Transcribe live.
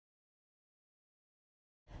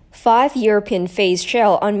5 European face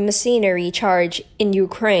jail on mercenary charge in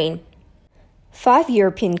Ukraine. 5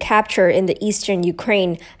 European captured in the eastern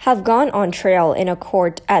Ukraine have gone on trial in a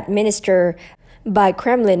court administered by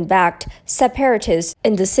Kremlin-backed separatists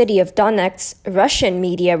in the city of Donetsk, Russian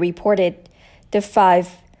media reported. The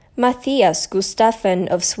 5, Mathias Gustafsson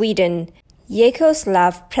of Sweden,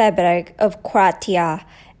 Vjekoslav Prebeg of Croatia,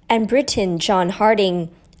 and Britons John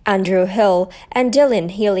Harding, Hill and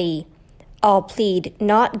Dylan Healy, all plead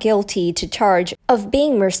not guilty to charge of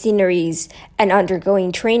being mercenaries and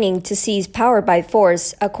undergoing training to seize power by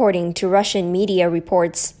force, according to Russian media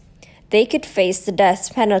reports. They could face the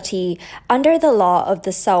death penalty under the law of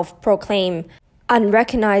the self-proclaimed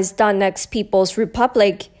unrecognized Donetsk People's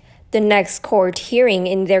Republic. The next court hearing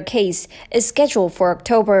in their case is scheduled for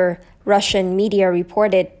October, Russian media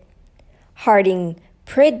reported. Harding,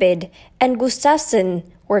 Prebeg, and Gustafsson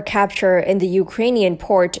were captured in the Ukrainian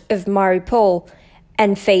port of Mariupol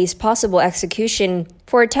and face possible execution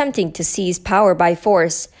for attempting to seize power by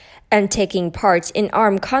force and taking part in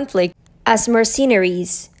armed conflict as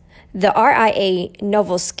mercenaries, the RIA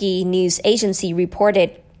Novosti news agency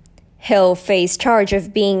reported. Hill faced charge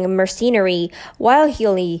of being a mercenary, while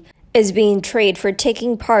Healy is being tried for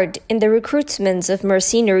taking part in the recruitment of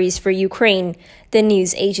mercenaries for Ukraine, the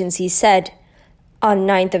news agency said. On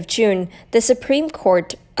 9th of June, the Supreme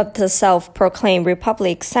Court of the self-proclaimed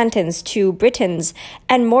Republic sentenced 2 Britons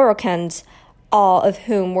and Moroccans, all of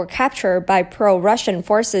whom were captured by pro-Russian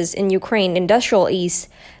forces in Ukraine Industrial East,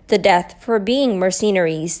 the death for being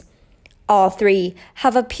mercenaries. All 3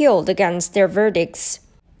 have appealed against their verdicts.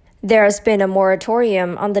 There has been a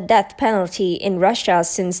moratorium on the death penalty in Russia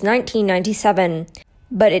since 1997,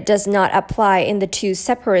 but it does not apply in the 2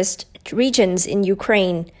 separatist regions in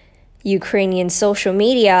Ukraine. Ukrainian social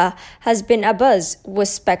media has been abuzz with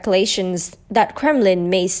speculations that Kremlin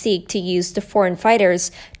may seek to use the foreign fighters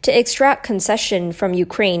to extract concession from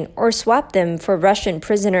Ukraine or swap them for Russian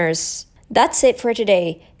prisoners. That's it for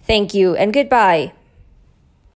today. Thank you and goodbye.